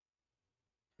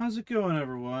How's it going,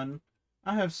 everyone?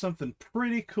 I have something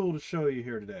pretty cool to show you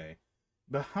here today.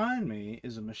 Behind me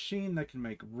is a machine that can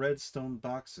make redstone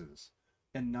boxes.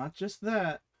 And not just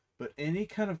that, but any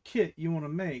kind of kit you want to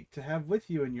make to have with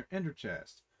you in your ender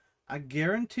chest. I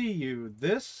guarantee you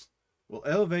this will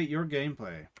elevate your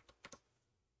gameplay.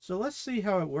 So let's see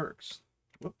how it works.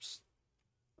 Whoops.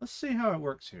 Let's see how it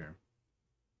works here.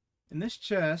 In this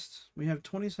chest, we have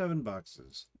 27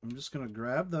 boxes. I'm just going to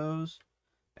grab those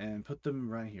and put them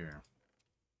right here.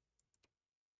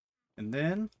 And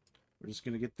then we're just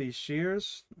going to get these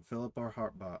shears and fill up our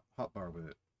hotbar with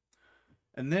it.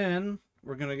 And then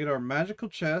we're going to get our magical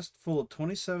chest full of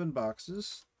 27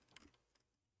 boxes.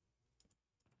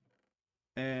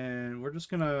 And we're just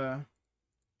going to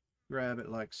grab it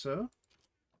like so.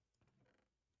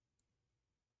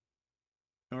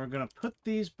 And we're going to put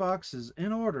these boxes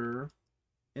in order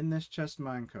in this chest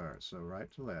minecart. So right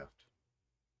to left.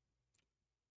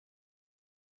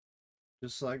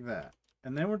 Just like that.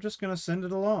 And then we're just going to send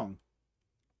it along.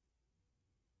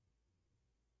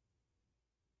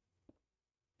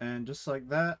 And just like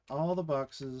that, all the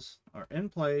boxes are in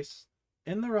place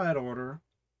in the right order.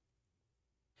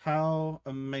 How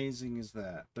amazing is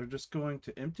that? They're just going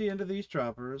to empty into these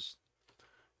droppers.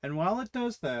 And while it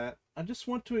does that, I just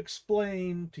want to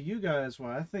explain to you guys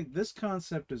why I think this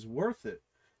concept is worth it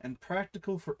and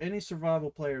practical for any survival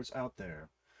players out there.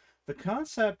 The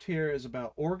concept here is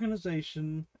about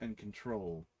organization and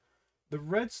control. The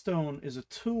redstone is a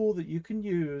tool that you can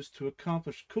use to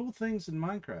accomplish cool things in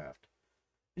Minecraft.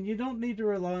 And you don't need to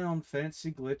rely on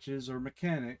fancy glitches or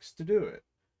mechanics to do it.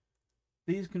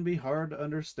 These can be hard to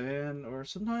understand or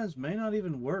sometimes may not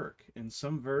even work in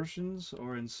some versions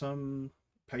or in some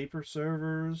paper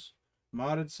servers,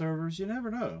 modded servers, you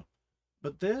never know.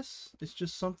 But this is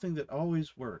just something that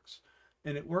always works.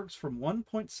 And it works from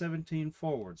 1.17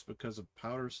 forwards because of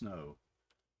powder snow.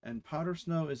 And powder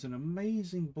snow is an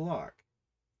amazing block.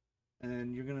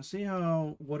 And you're going to see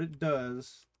what it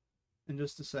does in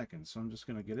just a second. So I'm just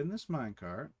going to get in this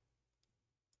minecart,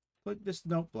 click this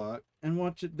note block, and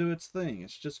watch it do its thing.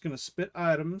 It's just going to spit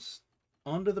items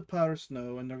onto the powder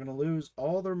snow, and they're going to lose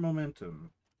all their momentum.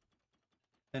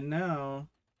 And now,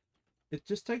 it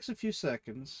just takes a few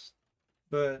seconds,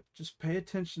 but just pay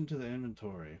attention to the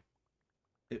inventory.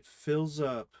 It fills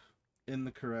up in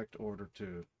the correct order,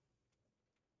 too.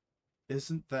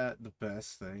 Isn't that the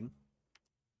best thing?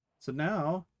 So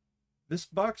now, this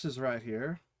box is right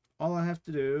here. All I have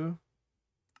to do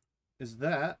is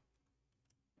that,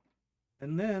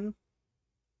 and then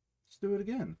let's do it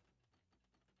again.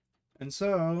 And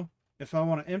so, if I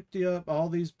want to empty up all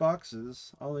these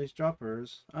boxes, all these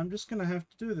droppers, I'm just going to have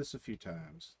to do this a few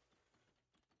times.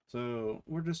 So,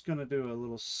 we're just going to do a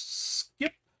little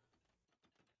skip.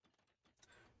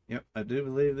 Yep, I do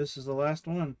believe this is the last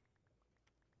one.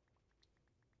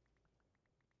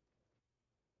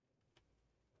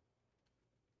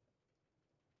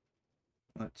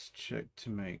 Let's check to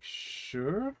make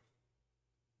sure.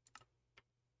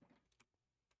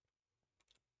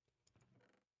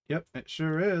 Yep, it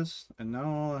sure is. And now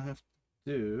all I have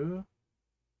to do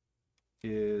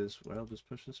is, well, just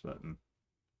push this button.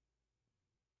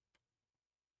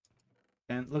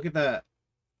 And look at that.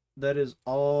 That is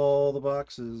all the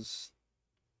boxes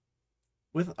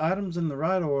with items in the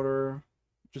right order,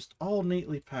 just all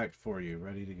neatly packed for you,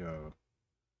 ready to go.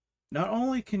 Not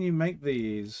only can you make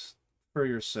these for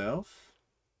yourself,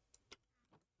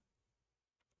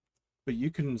 but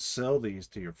you can sell these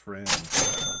to your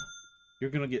friends. You're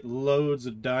going to get loads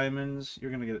of diamonds.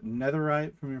 You're going to get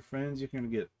netherite from your friends. You're going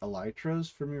to get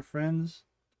elytras from your friends.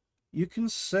 You can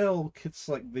sell kits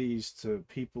like these to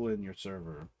people in your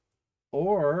server.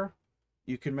 Or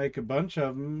you can make a bunch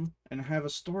of them and have a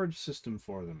storage system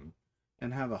for them.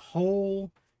 And have a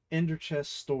whole ender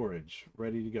chest storage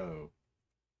ready to go.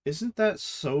 Isn't that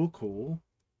so cool?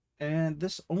 And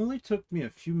this only took me a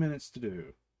few minutes to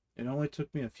do. It only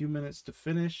took me a few minutes to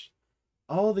finish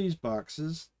all these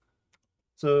boxes.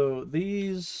 So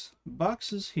these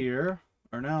boxes here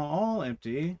are now all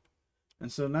empty. And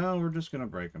so now we're just going to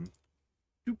break them.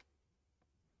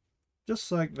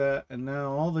 Just like that. And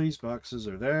now all these boxes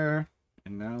are there.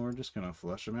 And now we're just going to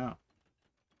flush them out.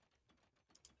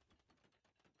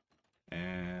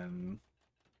 And,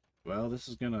 well, this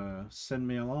is going to send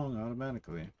me along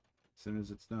automatically as soon as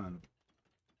it's done.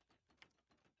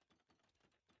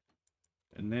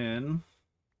 And then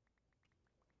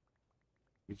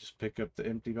you just pick up the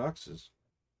empty boxes.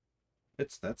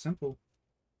 It's that simple.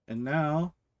 And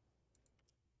now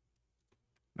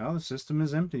the system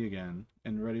is empty again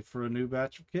and ready for a new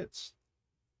batch of kits.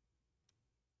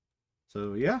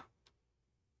 So yeah,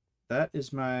 that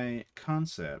is my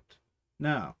concept.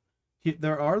 Now,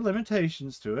 there are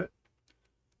limitations to it.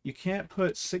 You can't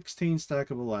put 16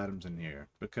 stackable items in here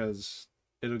because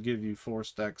it'll give you 4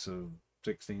 stacks of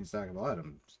 16 stackable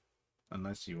items,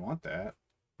 unless you want that.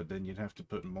 But then you'd have to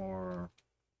put more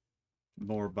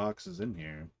boxes in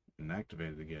here and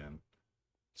activate it again.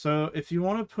 So if you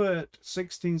want to put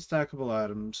 16 stackable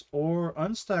items or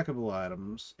unstackable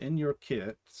items in your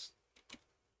kits,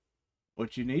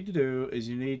 what you need to do is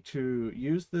you need to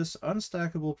use this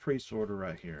unstackable pre-sorter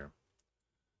right here.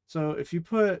 So if you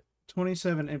put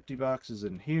 27 empty boxes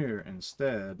in here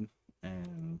instead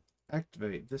and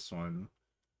activate this one,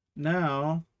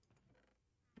 now,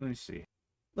 let me see.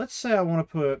 Let's say I want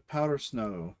to put powder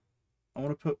snow. I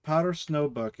want to put powder snow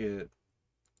bucket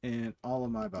in all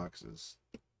of my boxes.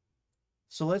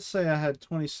 So let's say I had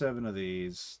 27 of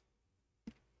these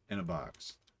in a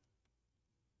box.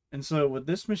 And so what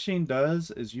this machine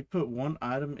does is you put one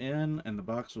item in and the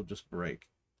box will just break.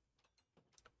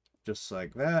 Just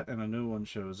like that, and a new one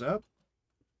shows up.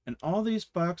 And all these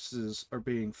boxes are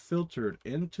being filtered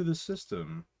into the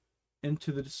system,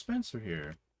 into the dispenser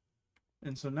here.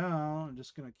 And so now I'm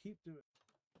just going to keep doing it.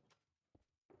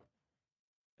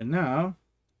 And now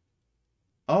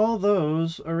all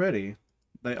those are ready.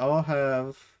 They all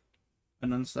have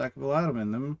an unstackable item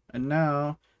in them. And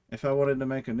now if I wanted to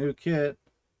make a new kit,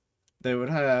 they would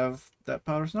have that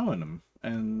powder snow in them.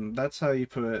 And that's how you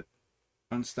put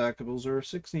unstackables or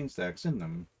 16 stacks in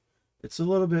them. It's a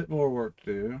little bit more work to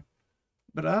do,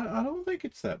 but I don't think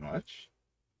it's that much.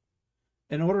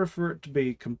 In order for it to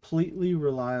be completely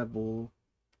reliable,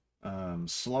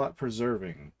 slot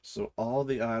preserving, so all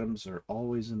the items are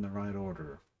always in the right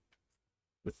order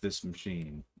with this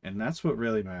machine. And that's what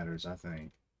really matters, I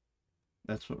think.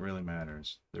 That's what really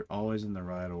matters. They're always in the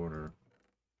right order.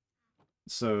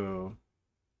 So,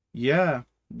 yeah,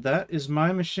 that is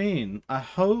my machine. I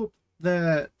hope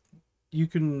that you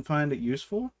can find it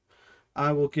useful.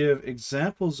 I will give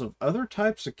examples of other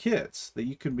types of kits that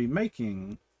you can be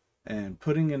making and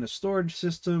putting in a storage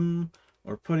system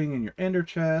or putting in your ender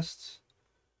chests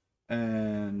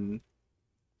and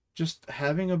just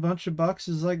having a bunch of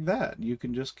boxes like that. You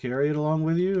can just carry it along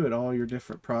with you at all your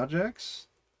different projects.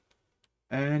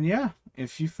 And yeah,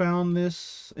 if you found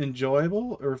this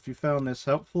enjoyable or if you found this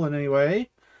helpful in any way,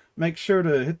 make sure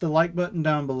to hit the like button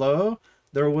down below.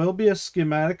 There will be a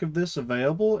schematic of this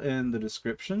available in the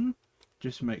description.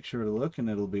 Just make sure to look and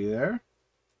it'll be there.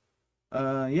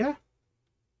 Yeah.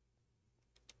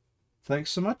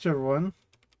 Thanks so much, everyone,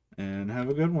 and have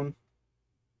a good one.